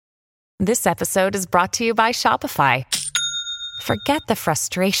This episode is brought to you by Shopify. Forget the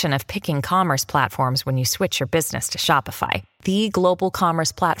frustration of picking commerce platforms when you switch your business to Shopify, the global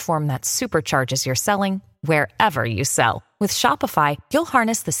commerce platform that supercharges your selling wherever you sell. With Shopify, you'll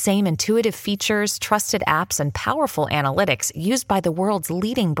harness the same intuitive features, trusted apps, and powerful analytics used by the world's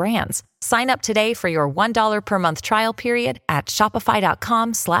leading brands. Sign up today for your $1 per month trial period at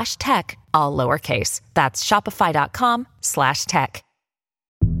shopify.com/tech, all lowercase. That's shopify.com/tech.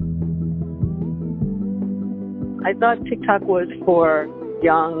 I thought TikTok was for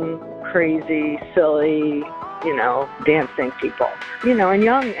young, crazy, silly, dancing people, and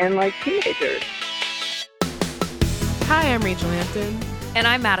young and like teenagers. Hi, I'm Rachel Hampton. And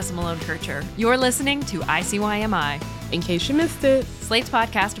I'm Madison Malone-Kircher. You're listening to ICYMI. In case you missed it, Slate's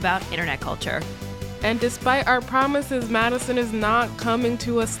podcast about internet culture. And despite our promises, Madison is not coming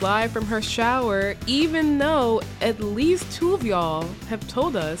to us live from her shower, even though at least two of y'all have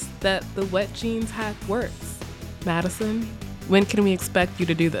told us that the wet jeans hack works. Madison, when can we expect you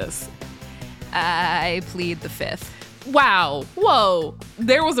to do this? I plead the fifth. Wow. Whoa.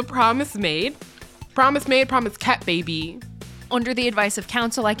 There was a promise made. Promise made, promise kept, baby. Under the advice of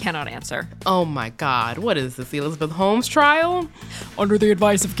counsel, I cannot answer. Oh my God. What is this, the Elizabeth Holmes trial? Under the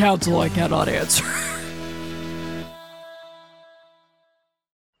advice of counsel, I cannot answer.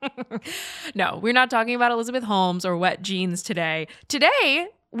 No, we're not talking about Elizabeth Holmes or wet jeans today. Today,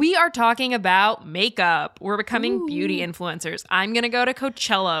 we are talking about makeup. We're becoming beauty influencers. I'm going to go to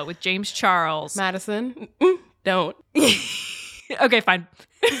Coachella with James Charles. Madison, don't. Okay, fine.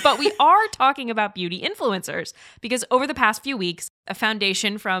 But we are talking about beauty influencers because over the past few weeks, a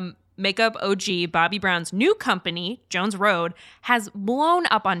foundation from makeup OG Bobbi Brown's new company, Jones Road, has blown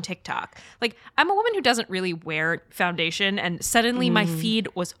up on TikTok. Like, I'm a woman who doesn't really wear foundation, and suddenly my feed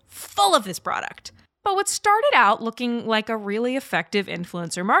was full of this product. But what started out looking like a really effective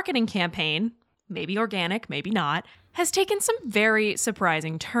influencer marketing campaign, maybe organic, maybe not, has taken some very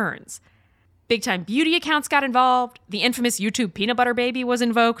surprising turns. Big-time beauty accounts got involved. The infamous YouTube peanut butter baby was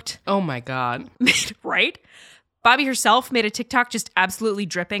invoked. Oh my God. Right? Bobbi herself made a TikTok just absolutely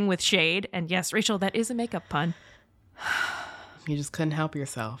dripping with shade. And yes, Rachel, that is a makeup pun. You just couldn't help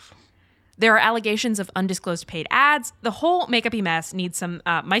yourself. There are allegations of undisclosed paid ads. The whole makeup-y mess needs some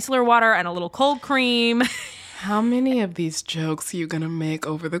micellar water and a little cold cream. How many of these jokes are you going to make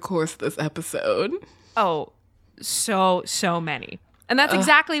over the course of this episode? Oh, so many. And that's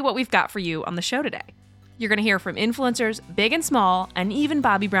exactly what we've got for you on the show today. You're going to hear from influencers, big and small, and even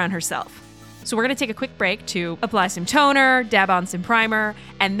Bobbi Brown herself. So we're going to take a quick break to apply some toner, dab on some primer,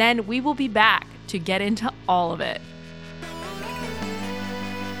 and then we will be back to get into all of it.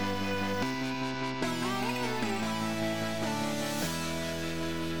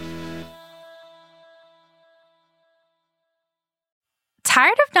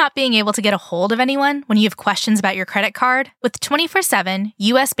 Tired of not being able to get a hold of anyone when you have questions about your credit card? With 24/7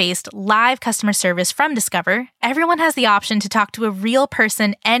 US-based live customer service from Discover, everyone has the option to talk to a real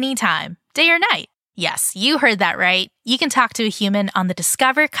person anytime, day or night. Yes, you heard that right. You can talk to a human on the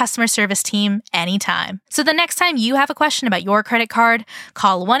Discover customer service team anytime. So the next time you have a question about your credit card,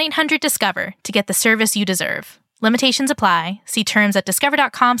 call 1-800-DISCOVER to get the service you deserve. Limitations apply. See terms at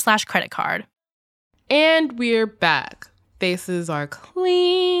discover.com/creditcard. And we're back. Faces are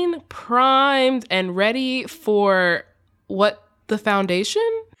clean, primed, and ready for what? The foundation?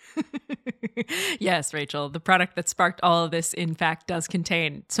 Yes, Rachel, the product that sparked all of this, in fact, does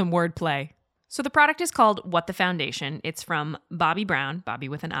contain some wordplay. So the product is called What the Foundation. It's from Bobbi Brown, Bobbi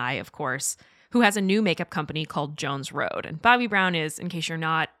with an I, of course, who has a new makeup company called Jones Road. And Bobbi Brown is, in case you're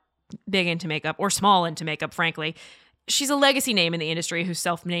not big into makeup or small into makeup, frankly, she's a legacy name in the industry whose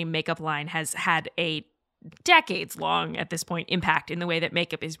self-named makeup line has had a decades-long, at this point, impact in the way that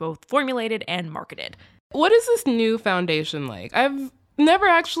makeup is both formulated and marketed. What is this new foundation like? I've never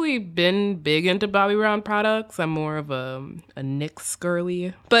actually been big into Bobbi Brown products. I'm more of a NYX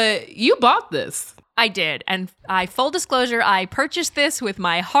girly. But you bought this. I did. And full disclosure, I purchased this with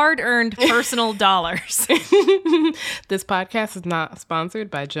my hard-earned personal dollars. This podcast is not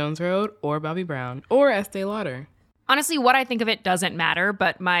sponsored by Jones Road or Bobbi Brown or Estee Lauder. Honestly, what I think of it doesn't matter,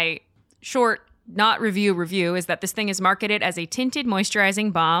 but my short not review is that this thing is marketed as a tinted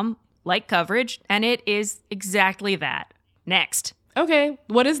moisturizing balm, light coverage, and it is exactly that. Next. Okay,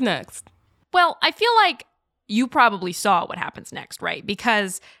 what is next? Well, I feel like you probably saw what happens next, right?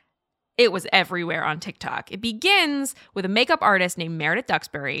 Because it was everywhere on TikTok. It begins with a makeup artist named Meredith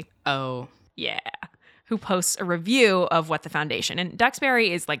Duxbury. Oh. Yeah. Who posts a review of What the Foundation. And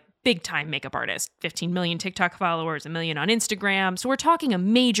Duxbury is like big time makeup artist. 15 million TikTok followers, 1 million on Instagram. So we're talking a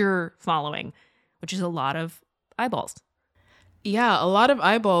major following, which is a lot of eyeballs. Yeah, a lot of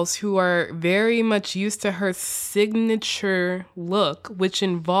eyeballs who are very much used to her signature look, which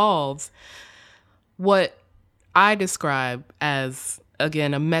involves what I describe as,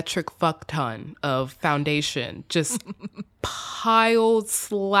 again, a metric fuck ton of foundation just piled,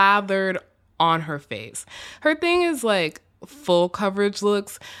 slathered on her face. Her thing is like full coverage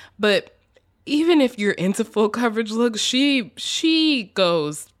looks, but even if you're into full coverage looks, she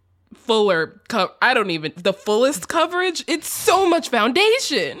goes fuller. The fullest coverage. It's so much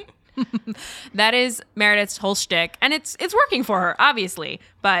foundation. That is Meredith's whole shtick, and it's working for her, obviously.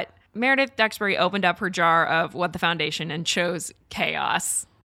 But Meredith Duxbury opened up her jar of What the Foundation and chose chaos.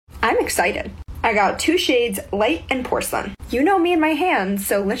 I'm excited. I got 2 shades, light and porcelain. You know me and my hands,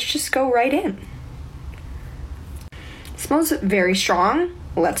 so let's just go right in. Smells very strong.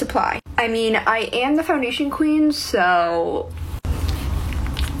 Let's apply. I mean, I am the foundation queen, so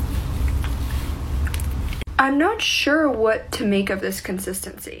I'm not sure what to make of this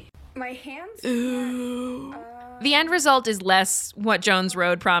consistency. My hands... Ooh. The end result is less what Jones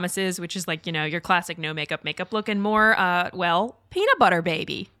Road promises, which is like, your classic no makeup look, and more, peanut butter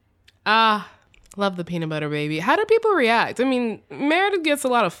baby. Ah, love the peanut butter baby. How do people react? I mean, Meredith gets a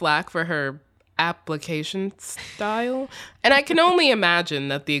lot of flack for her application style, and I can only imagine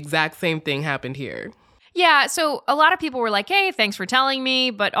that the exact same thing happened here. Yeah, so a lot of people were like, hey, thanks for telling me,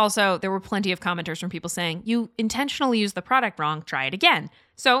 but also there were plenty of commenters from people saying, you intentionally used the product wrong, try it again.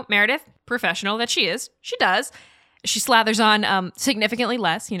 So Meredith, professional that she is, she does. She slathers on significantly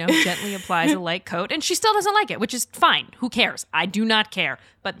less, gently applies a light coat, and she still doesn't like it, which is fine. Who cares? I do not care.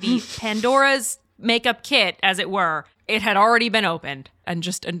 But the Pandora's makeup kit, as it were, it had already been opened. And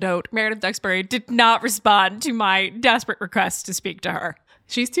just a note, Meredith Duxbury did not respond to my desperate request to speak to her.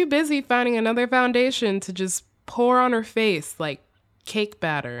 She's too busy finding another foundation to just pour on her face like cake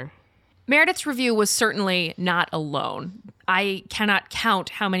batter. Meredith's review was certainly not alone. I cannot count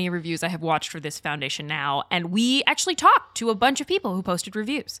how many reviews I have watched for this foundation now, and we actually talked to a bunch of people who posted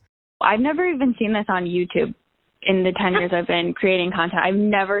reviews. I've never even seen this on YouTube in the 10 years I've been creating content. I've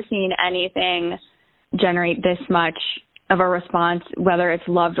never seen anything generate this much of a response, whether it's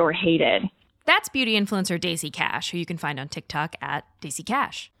loved or hated. That's beauty influencer Daisy Cash, who you can find on TikTok at Daisy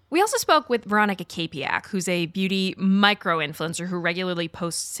Cash. We also spoke with Veronica Capiak, who's a beauty micro-influencer who regularly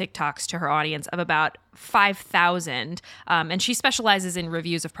posts TikToks to her audience of about 5,000, and she specializes in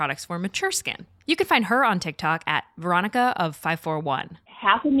reviews of products for mature skin. You can find her on TikTok at Veronica of 541.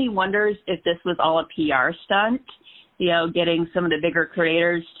 Half of me wonders if this was all a PR stunt, getting some of the bigger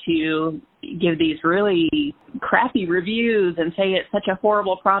creators to give these really crappy reviews and say it's such a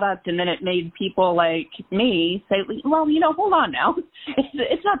horrible product, and then it made people like me say, well, hold on now.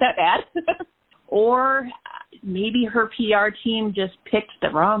 It's not that bad. Or maybe her PR team just picked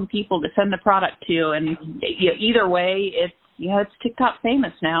the wrong people to send the product to, and either way, it's TikTok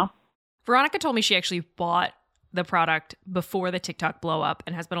famous now. Veronica told me she actually bought the product before the TikTok blow up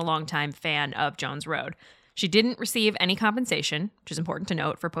and has been a longtime fan of Jones Road. She didn't receive any compensation, which is important to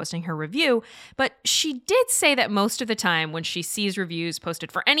note, for posting her review, but she did say that most of the time when she sees reviews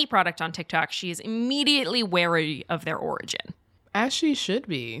posted for any product on TikTok, she is immediately wary of their origin. As she should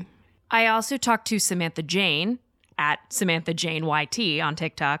be. I also talked to Samantha Jane, at Samantha Jane YT on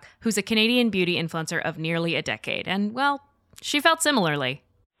TikTok, who's a Canadian beauty influencer of nearly a decade, and, well, she felt similarly.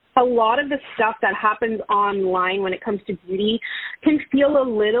 A lot of the stuff that happens online when it comes to beauty can feel a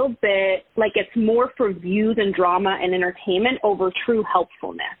little bit like it's more for views and drama and entertainment over true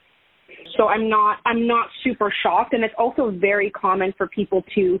helpfulness. So I'm not super shocked, and it's also very common for people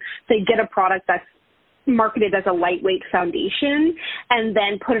to, say, get a product that's marketed as a lightweight foundation and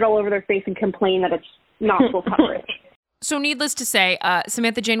then put it all over their face and complain that it's not full coverage. So needless to say,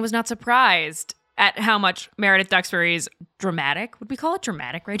 Samantha Jane was not surprised at how much Meredith Duxbury's dramatic, would we call it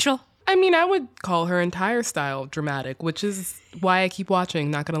dramatic, Rachel? I mean, I would call her entire style dramatic, which is why I keep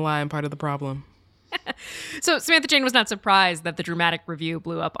watching. Not gonna lie, I'm part of the problem. So Samantha Jane was not surprised that the dramatic review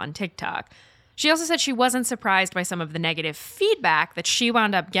blew up on TikTok. She also said she wasn't surprised by some of the negative feedback that she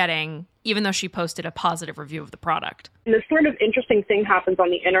wound up getting, even though she posted a positive review of the product. And this sort of interesting thing happens on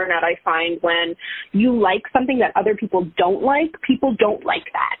the internet, I find, when you like something that other people don't like, people don't like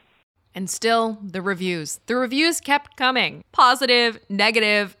that. And still, the reviews kept coming. Positive,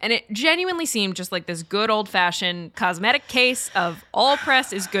 negative, and it genuinely seemed just like this good old-fashioned cosmetic case of all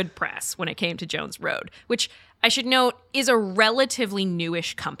press is good press when it came to Jones Road, which I should note is a relatively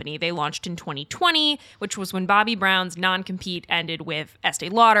newish company. They launched in 2020, which was when Bobbi Brown's non-compete ended with Estee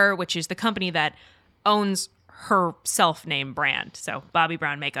Lauder, which is the company that owns her self-named brand. So Bobbi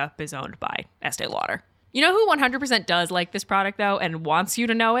Brown makeup is owned by Estee Lauder. You know who 100% does like this product, though, and wants you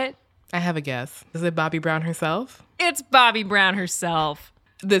to know it? I have a guess. Is it Bobbi Brown herself? It's Bobbi Brown herself.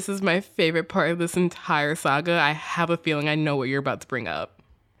 This is my favorite part of this entire saga. I have a feeling I know what you're about to bring up.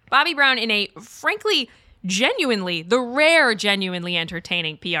 Bobbi Brown, in a, frankly, genuinely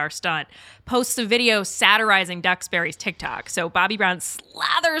entertaining PR stunt, posts a video satirizing Duxbury's TikTok. So Bobbi Brown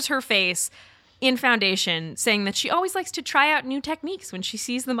slathers her face in foundation, saying that she always likes to try out new techniques when she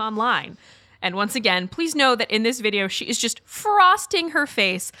sees them online. And once again, please know that in this video, she is just frosting her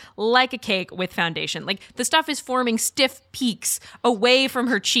face like a cake with foundation. Like, the stuff is forming stiff peaks away from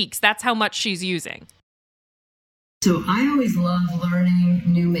her cheeks. That's how much she's using. So I always love learning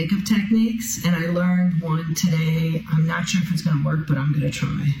new makeup techniques, and I learned one today. I'm not sure if it's going to work, but I'm going to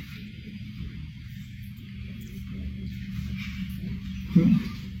try.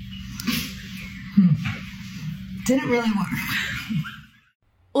 Didn't really work.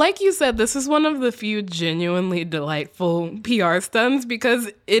 Like you said, this is one of the few genuinely delightful PR stunts because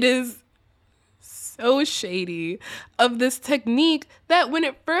it is so shady of this technique that when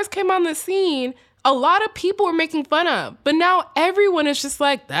it first came on the scene, a lot of people were making fun of. But now everyone is just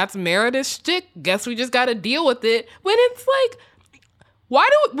like, that's Meredith's shtick. Guess we just got to deal with it. When it's like, why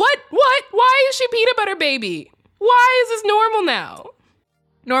is she peanut butter baby? Why is this normal now?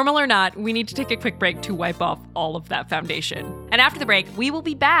 Normal or not, we need to take a quick break to wipe off all of that foundation. And after the break, we will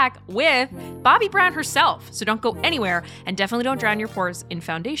be back with Bobbi Brown herself. So don't go anywhere, and definitely don't drown your pores in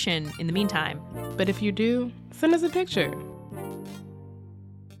foundation in the meantime. But if you do, send us a picture.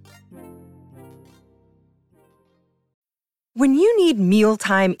 When you need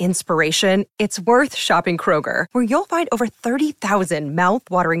mealtime inspiration, it's worth shopping Kroger, where you'll find over 30,000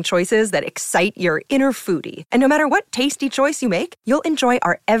 mouth-watering choices that excite your inner foodie. And no matter what tasty choice you make, you'll enjoy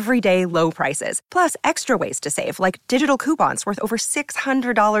our everyday low prices, plus extra ways to save, like digital coupons worth over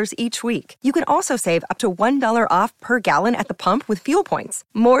 $600 each week. You can also save up to $1 off per gallon at the pump with fuel points.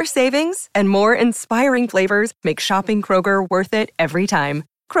 More savings and more inspiring flavors make shopping Kroger worth it every time.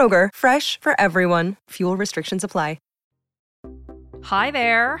 Kroger, fresh for everyone. Fuel restrictions apply. Hi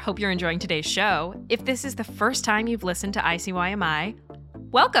there. Hope you're enjoying today's show. If this is the first time you've listened to ICYMI,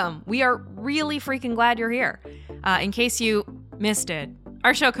 welcome. We are really freaking glad you're here. In case you missed it,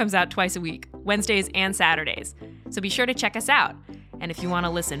 our show comes out twice a week, Wednesdays and Saturdays. So be sure to check us out. And if you want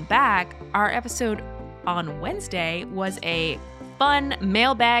to listen back, our episode on Wednesday was a fun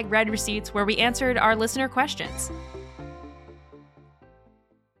mailbag read receipts where we answered our listener questions.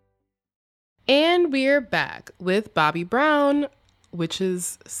 And we're back with Bobbi Brown, which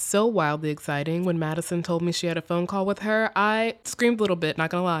is so wildly exciting. When Madison told me she had a phone call with her, I screamed a little bit, not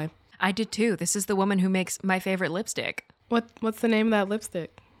gonna lie. I did too. This is the woman who makes my favorite lipstick. What's the name of that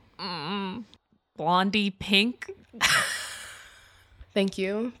lipstick? Blondie Pink. Thank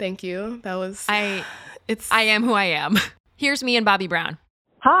you. That was... I am who I am. Here's me and Bobbi Brown.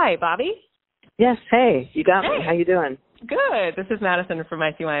 Hi, Bobbi. Yes, hey, you got me. How you doing? Good. This is Madison from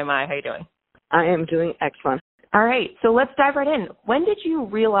ICYMI. How you doing? I am doing excellent. All right, so let's dive right in. When did you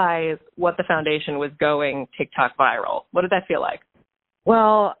realize what the foundation was going TikTok viral? What did that feel like?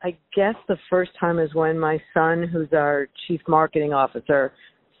 Well, I guess the first time is when my son, who's our chief marketing officer,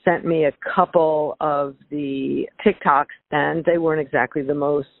 sent me a couple of the TikToks, and they weren't exactly the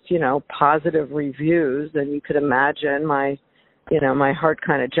most, positive reviews. And you could imagine my heart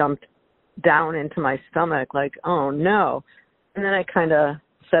kind of jumped down into my stomach like, oh no. And then I kind of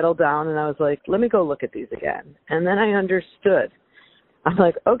settled down and I was like, let me go look at these again. And then I understood. I'm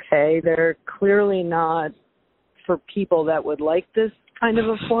like, okay, they're clearly not for people that would like this kind of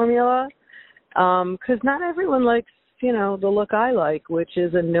a formula. Because not everyone likes, the look I like, which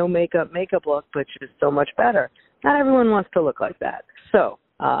is a no makeup look, which is so much better. Not everyone wants to look like that. So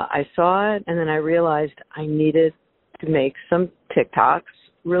I saw it and then I realized I needed to make some TikToks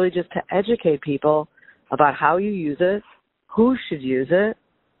really just to educate people about how you use it, who should use it,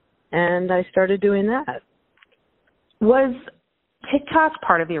 and I started doing that. Was TikTok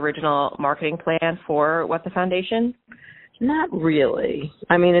part of the original marketing plan for What the Foundation? Not really.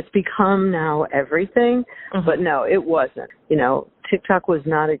 I mean, it's become now everything, but no, it wasn't. TikTok was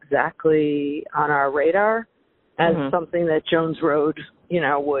not exactly on our radar as something that Jones Road,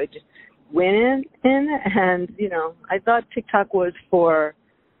 would win in. And, I thought TikTok was for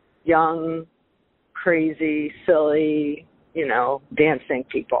young, crazy, silly, dancing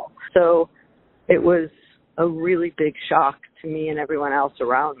people. So it was a really big shock to me and everyone else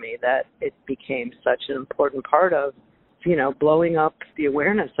around me that it became such an important part of, blowing up the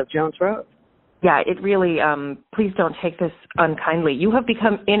awareness of Jones Road. Yeah, it really, please don't take this unkindly. You have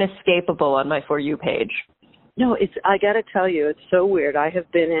become inescapable on my For You page. No, I got to tell you, it's so weird. I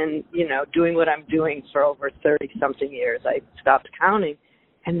have been in, doing what I'm doing for over 30-something years. I stopped counting.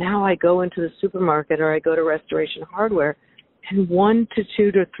 And now I go into the supermarket or I go to Restoration Hardware, and 1 to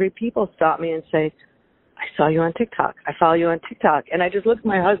 2 to 3 people stop me and say, I saw you on TikTok. I follow you on TikTok. And I just look at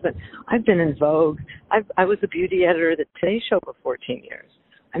my husband. I've been in Vogue. I was the beauty editor of the Today Show for 14 years.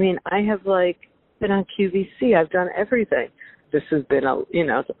 I mean, I have been on QVC. I've done everything. This has been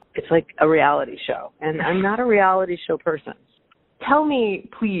it's like a reality show. And I'm not a reality show person. Tell me,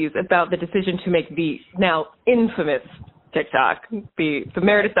 please, about the decision to make the now infamous TikTok, the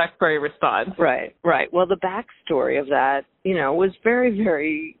Meredith Duxbury response. Right. Well, the backstory of that, was very,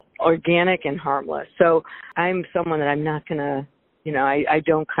 very organic and harmless. So I'm someone that I'm not going to, I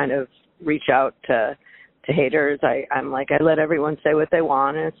don't kind of reach out to haters. I'm like, I let everyone say what they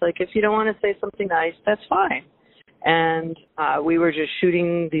want. And it's like, if you don't want to say something nice, that's fine. And we were just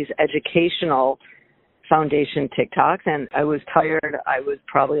shooting these educational foundation TikToks, and I was tired. I was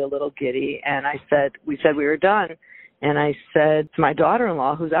probably a little giddy. And we said we were done. And I said to my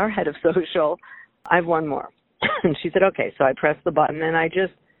daughter-in-law, who's our head of social, I have one more. And she said, okay. So I pressed the button, and I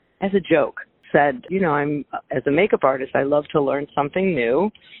just, as a joke, said, as a makeup artist, I love to learn something new.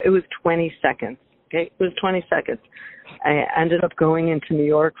 It was 20 seconds. Okay. It was 20 seconds. I ended up going into New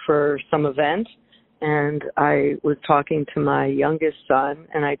York for some event, and I was talking to my youngest son,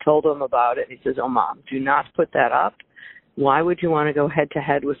 and I told him about it. He says, oh, Mom, do not put that up. Why would you want to go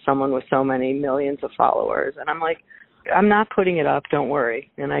head-to-head with someone with so many millions of followers? And I'm like, I'm not putting it up, don't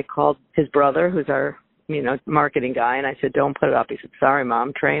worry. And I called his brother, who's our, marketing guy, and I said, don't put it up. He said, sorry,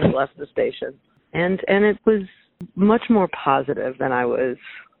 Mom, train left the station. And it was much more positive than I was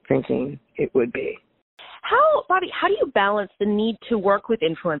thinking it would be. Bobbi, how do you balance the need to work with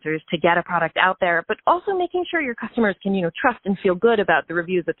influencers to get a product out there, but also making sure your customers can, trust and feel good about the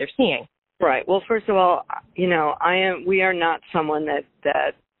reviews that they're seeing? Right. Well, first of all, we are not someone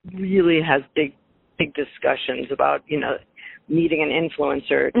that really has big discussions about, needing an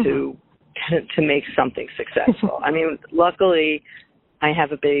influencer to make something successful. I mean, luckily, I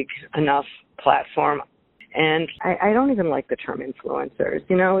have a big enough platform, and I don't even like the term influencers.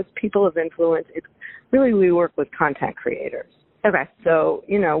 It's people of influence. It's really, we work with content creators. Okay. So,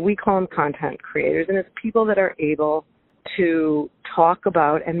 we call them content creators, and it's people that are able to talk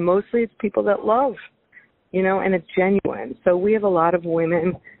about, and mostly it's people that love, and it's genuine. So we have a lot of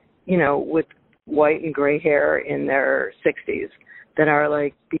women, with white and gray hair in their 60s that are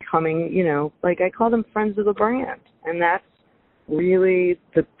becoming, I call them friends of the brand. And that's really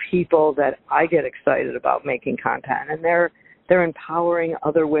the people that I get excited about making content. And they're empowering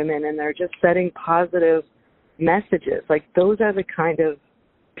other women, and they're just setting positive messages. Those are the kind of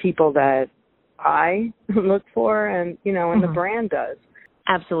people that I look for, and, and the brand does.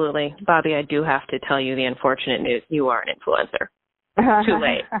 Absolutely. Bobbi, I do have to tell you the unfortunate news. You are an influencer. Too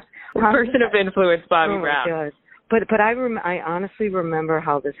late. Person of influence, Bobbi Brown. God. But I honestly remember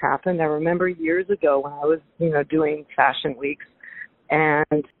how this happened. I remember years ago when I was, doing fashion weeks,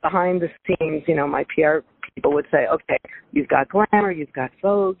 and behind the scenes, my PR people would say, okay, you've got Glamour, you've got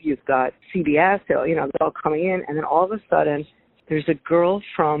Vogue, you've got CBS, they're all coming in. And then all of a sudden, there's a girl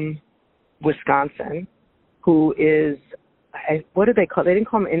from Wisconsin who is, what do they call? They didn't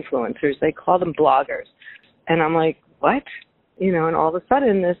call them influencers. They call them bloggers. And I'm like, what? And all of a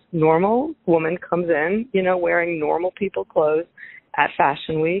sudden this normal woman comes in, wearing normal people clothes at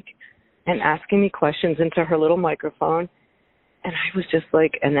Fashion Week and asking me questions into her little microphone. And I was just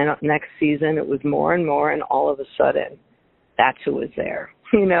like, and then next season it was more and more. And all of a sudden that's who was there,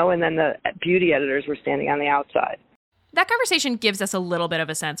 and then the beauty editors were standing on the outside. That conversation gives us a little bit of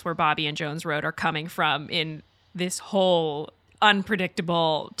a sense where Bobbi and Jones Road are coming from in this whole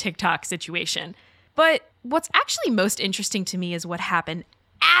unpredictable TikTok situation. But what's actually most interesting to me is what happened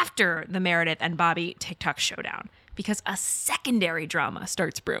after the Meredith and Bobbi TikTok showdown, because a secondary drama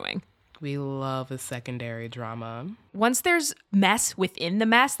starts brewing. We love a secondary drama. Once there's mess within the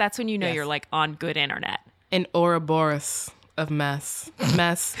mess, that's when you're on good internet. An Ouroboros of mess.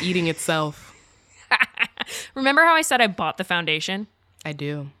 Mess eating itself. Remember how I said I bought the foundation? I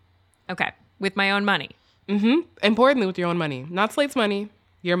do. Okay. With my own money. Mm-hmm. Importantly, with your own money. Not Slate's money.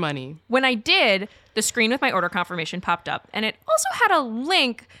 Your money. When I did, the screen with my order confirmation popped up, and it also had a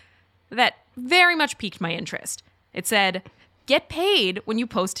link that very much piqued my interest. It said, get paid when you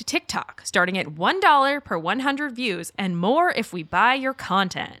post to TikTok, starting at $1 per 100 views and more if we buy your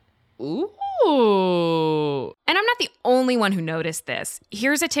content. Ooh. And I'm not the only one who noticed this.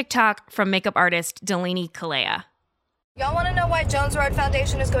 Here's a TikTok from makeup artist Delaney Kalea. Y'all want to know why Jones Road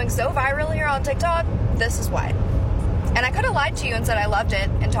Foundation is going so viral here on TikTok? This is why. And I could have lied to you and said I loved it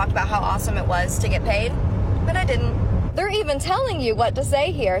and talked about how awesome it was to get paid, but I didn't. They're even telling you what to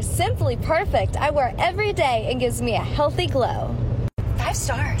say here. Simply perfect. I wear every day and gives me a healthy glow. 5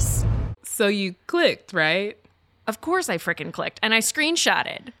 stars. So you clicked, right? Of course I frickin' clicked, and I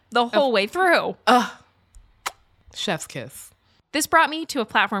screenshotted the whole way through. Chef's kiss. This brought me to a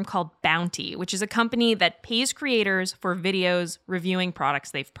platform called Bounty, which is a company that pays creators for videos reviewing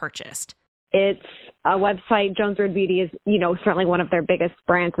products they've purchased. It's a website. Jones Road Beauty is, certainly one of their biggest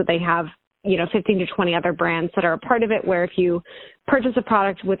brands, but they have, 15 to 20 other brands that are a part of it, where if you purchase a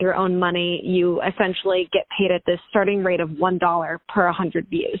product with your own money, you essentially get paid at this starting rate of $1 per 100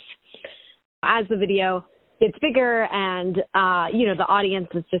 views. As the video gets bigger and, the audience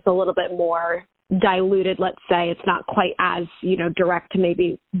is just a little bit more diluted, let's say, it's not quite as, direct to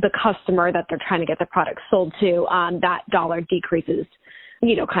maybe the customer that they're trying to get the product sold to, that dollar decreases,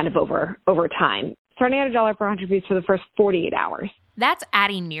 kind of over time. Starting at $1 per 100 views for the first 48 hours. That's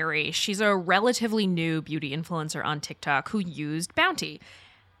Addie Neary. She's a relatively new beauty influencer on TikTok who used Bounty.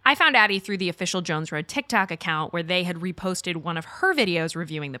 I found Addie through the official Jones Road TikTok account where they had reposted one of her videos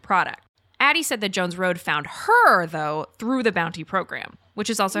reviewing the product. Addie said that Jones Road found her, though, through the Bounty program, which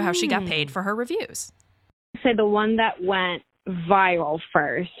is also how she got paid for her reviews. So the one that went viral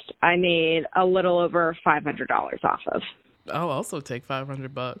first, I made a little over $500 off of. I'll also take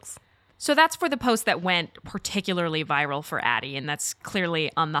 $500. So that's for the post that went particularly viral for Addie, and that's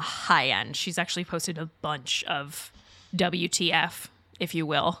clearly on the high end. She's actually posted a bunch of WTF, if you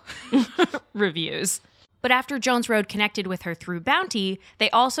will, reviews. But after Jones Road connected with her through Bounty, they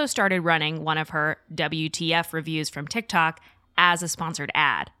also started running one of her WTF reviews from TikTok as a sponsored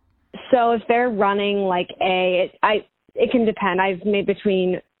ad. So if they're running it can depend. I've made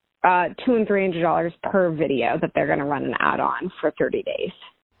between $200 and $300 per video that they're going to run an ad on for 30 days.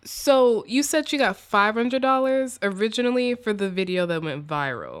 So you said she got $500 originally for the video that went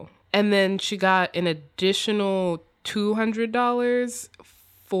viral. And then she got an additional $200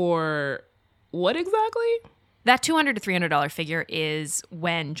 for what exactly? That $200 to $300 figure is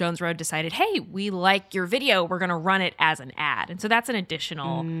when Jones Road decided, hey, we like your video, we're going to run it as an ad. And so that's an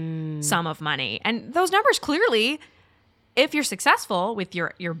additional sum of money. And those numbers clearly, if you're successful with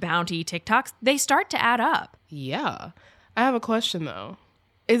your Bounty TikToks, they start to add up. Yeah. I have a question, though.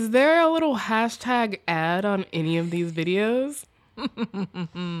 Is there a little hashtag ad on any of these videos?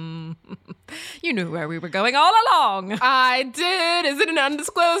 You knew where we were going all along. I did. Is it an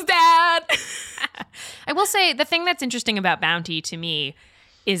undisclosed ad? I will say the thing that's interesting about Bounty to me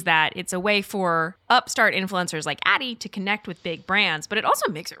is that it's a way for upstart influencers like Addie to connect with big brands, but it also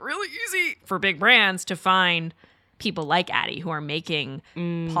makes it really easy for big brands to find people like Addie who are making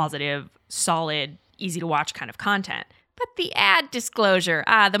positive, solid, easy to watch kind of content. But the ad disclosure,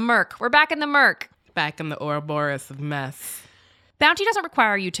 the murk. We're back in the murk. Back in the Ouroboros of mess. Bounty doesn't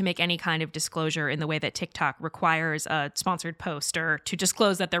require you to make any kind of disclosure in the way that TikTok requires a sponsored post or to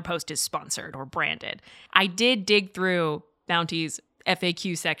disclose that their post is sponsored or branded. I did dig through Bounty's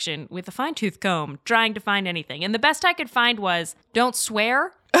FAQ section with a fine-tooth comb, trying to find anything. And the best I could find was, don't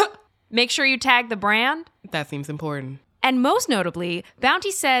swear, make sure you tag the brand. That seems important. And most notably,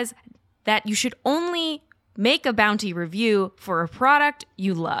 Bounty says that you should only make a Bounty review for a product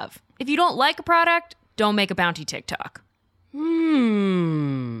you love. If you don't like a product, don't make a Bounty TikTok. I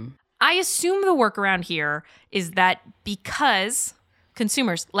assume the workaround here is that because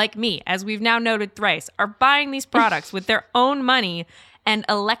consumers like me, as we've now noted thrice, are buying these products with their own money and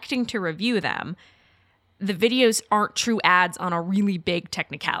electing to review them, the videos aren't true ads on a really big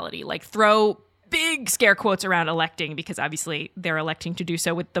technicality. Like throw big scare quotes around electing, because obviously they're electing to do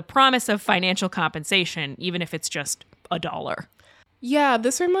so with the promise of financial compensation, even if it's just $1. Yeah,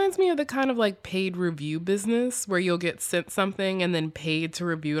 this reminds me of the kind of like paid review business where you'll get sent something and then paid to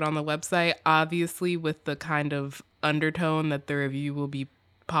review it on the website, obviously with the kind of undertone that the review will be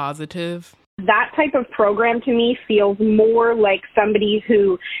positive. That type of program to me feels more like somebody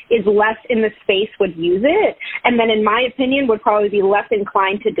who is less in the space would use it, and then in my opinion would probably be less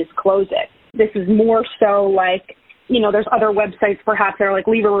inclined to disclose it. This is more so like, there's other websites perhaps that are like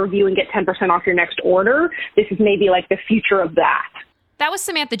leave a review and get 10% off your next order. This is maybe like the future of that. That was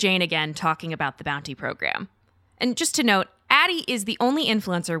Samantha Jane again talking about the Bounty program. And just to note, Addie is the only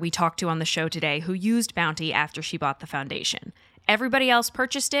influencer we talked to on the show today who used Bounty after she bought the foundation. Everybody else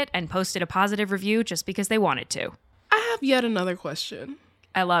purchased it and posted a positive review just because they wanted to. I have yet another question.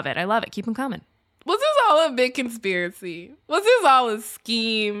 I love it. Keep them coming. Was this all a big conspiracy? Was this all a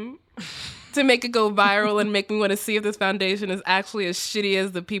scheme to make it go viral and make me want to see if this foundation is actually as shitty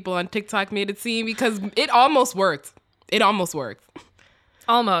as the people on TikTok made it seem? Because it almost worked.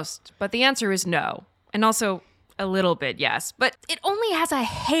 Almost, but the answer is no. And also a little bit yes. But it only has a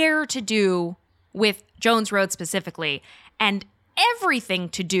hair to do with Jones Road specifically and everything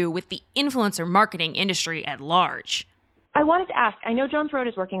to do with the influencer marketing industry at large. I wanted to ask, I know Jones Road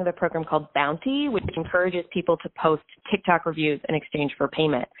is working with a program called Bounty, which encourages people to post TikTok reviews in exchange for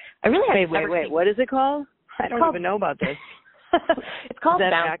payment. I really Wait, what is it called? I don't even know about this. It's called Is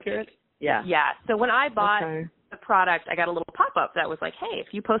that Bounty. accurate? Yeah. Yeah. So when I bought the product, I got a little pop-up that was like, hey, if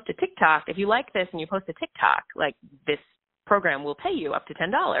you post a TikTok, if you like this and you post a TikTok, like this program will pay you up to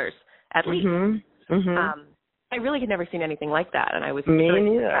 $10 at least. I really had never seen anything like that, and I was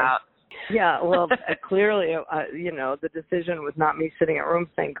curious about. Yeah, well, clearly, the decision was not me sitting at room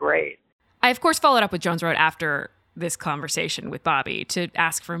saying, great. I, of course, followed up with Jones Road after this conversation with Bobby to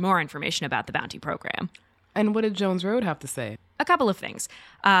ask for more information about the Bounty program. And what did Jones Road have to say? A couple of things.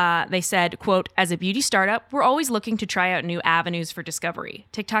 They said, quote, as a beauty startup, we're always looking to try out new avenues for discovery.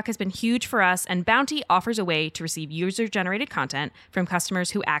 TikTok has been huge for us, and Bounty offers a way to receive user-generated content from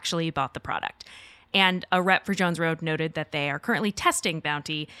customers who actually bought the product. And a rep for Jones Road noted that they are currently testing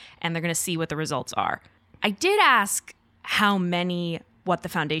Bounty, and they're going to see what the results are. I did ask how many What the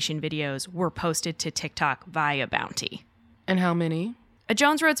Foundation videos were posted to TikTok via Bounty. And how many? A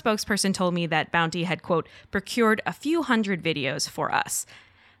Jones Road spokesperson told me that Bounty had, quote, procured a few hundred videos for us.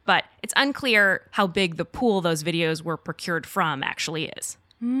 But it's unclear how big the pool those videos were procured from actually is.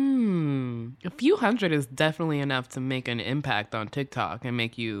 A few hundred is definitely enough to make an impact on TikTok and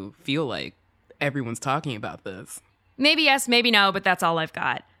make you feel like everyone's talking about this. Maybe yes, maybe no, but that's all I've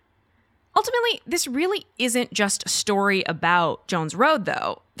got. Ultimately, this really isn't just a story about Jones Road,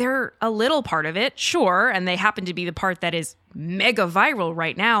 though. They're a little part of it, sure, and they happen to be the part that is mega viral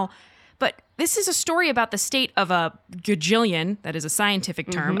right now. But this is a story about the state of a gajillion, that is a scientific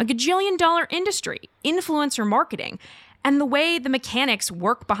term, a gajillion-dollar industry, influencer marketing, and the way the mechanics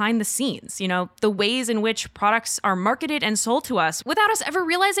work behind the scenes, the ways in which products are marketed and sold to us without us ever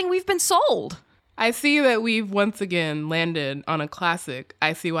realizing we've been sold. I see that we've once again landed on a classic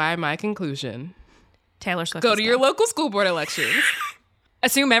ICYMI conclusion. Taylor Swift. Go to your local school board elections.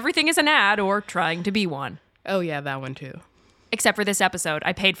 Assume everything is an ad or trying to be one. Oh, yeah, that one too. Except for this episode.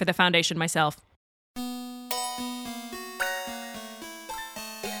 I paid for the foundation myself.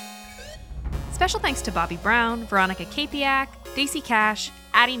 Special thanks to Bobby Brown, Veronica Kapiak, Daisy Cash,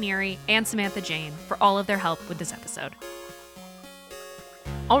 Addie Neary, and Samantha Jane for all of their help with this episode.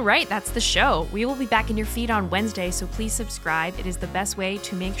 All right, that's the show. We will be back in your feed on Wednesday, so please subscribe. It is the best way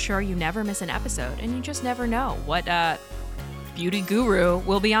to make sure you never miss an episode, and you just never know what beauty guru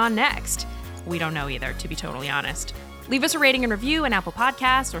will be on next. We don't know either, to be totally honest. Leave us a rating and review in Apple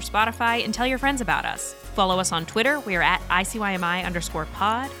Podcasts or Spotify, and tell your friends about us. Follow us on Twitter. We are at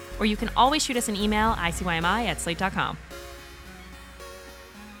ICYMI_pod, or you can always shoot us an email, ICYMI@slate.com.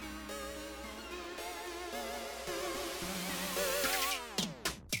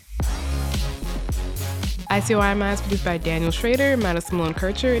 ICYMI is produced by Daniel Schrader, Madison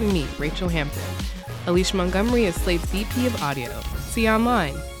Malone-Kircher, and me, Rachel Hampton. Alicia Montgomery is Slate's VP of Audio. See you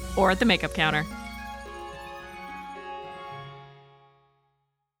online. Or at the makeup counter.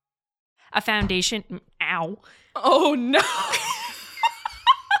 A foundation... Ow. Oh, no.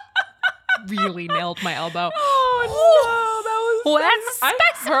 Really nailed my elbow. Oh, no. That was... That's a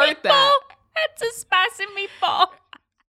spicy I heard that. That's a spicy meatball.